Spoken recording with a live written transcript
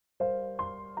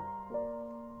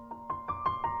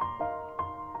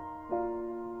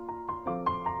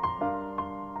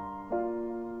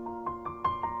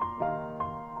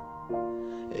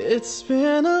It's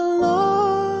been a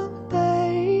long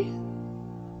day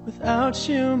without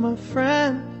you, my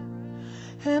friend,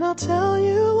 and I'll tell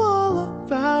you all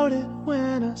about it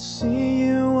when I see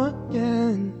you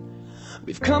again.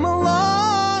 We've come a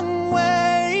long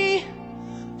way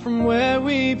from where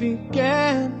we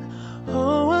began.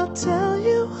 Oh, I'll tell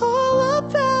you all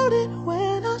about it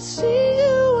when I see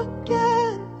you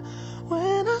again.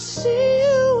 When I see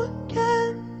you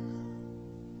again.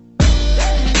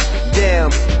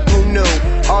 Damn, who knew?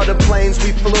 All the planes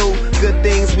we flew, good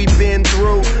things we've been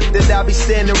through, that I'll be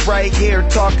standing right here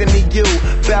talking to you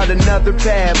about another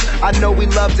path. I know we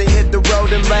love to hit the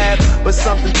road and laugh, but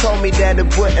something told me that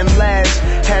it wouldn't last.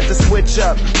 Had to switch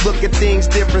up, look at things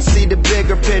different, see the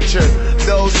bigger picture.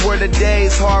 Those were the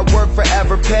days, hard work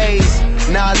forever pays.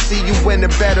 Now I see you in a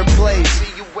better place.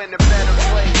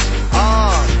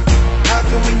 How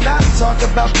can we not talk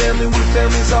about family when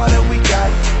family's all that we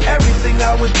got? Everything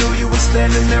I went through, you were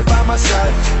standing there by my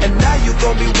side, and now you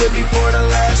gon' be with me for the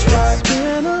last ride. It's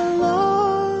been a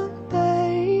long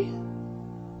day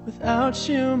without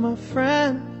you, my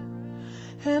friend,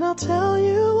 and I'll tell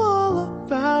you all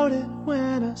about it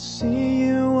when I see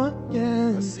you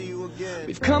again.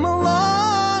 We've come a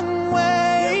long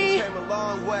way,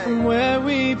 from where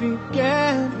we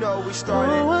began. You know we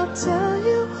started. Oh, I'll tell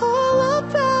you all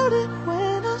about it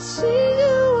when I see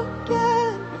you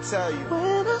again. I'll tell you.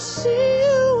 When I see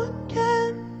you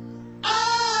again.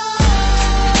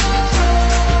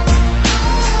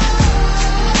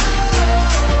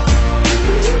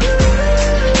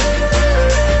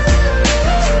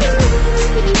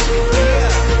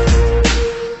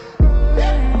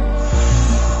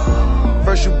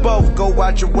 First you both go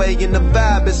out your way and the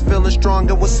vibe is feeling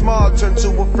stronger. What's small turn to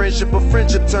a friendship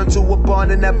turn to a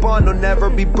bond, and that bond will never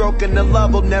be broken. The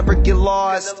love will never get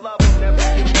lost.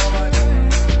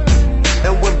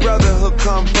 And when brotherhood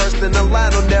come first, then the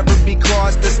line will never be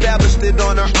crossed. Established it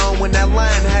on our own when that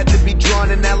line had to be drawn,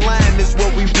 and that line is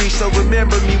what we reach. So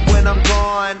remember me when I'm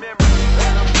gone.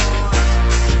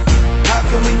 How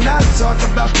can we not talk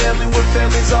about family when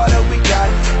family's all that we got?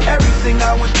 Everything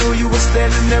I went through, you were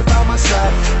standing there by my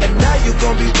side, and now you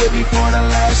gon' be with me for the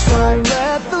last ride.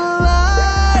 Let the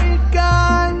light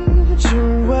guide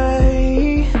your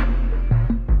way.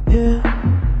 Yeah.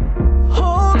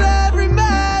 Hold every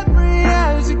memory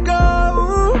as you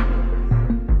go,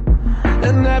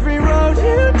 and every road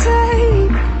you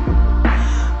take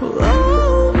will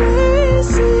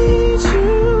always lead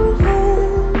you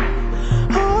home.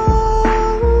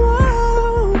 Oh,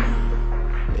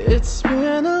 it's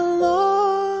been a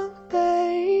long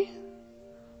day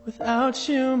without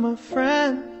you, my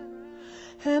friend,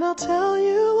 and I'll tell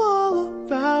you all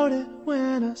about it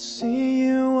when I see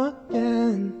you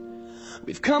again.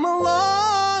 We've come a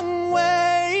long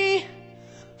way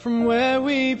from where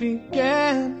we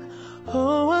began.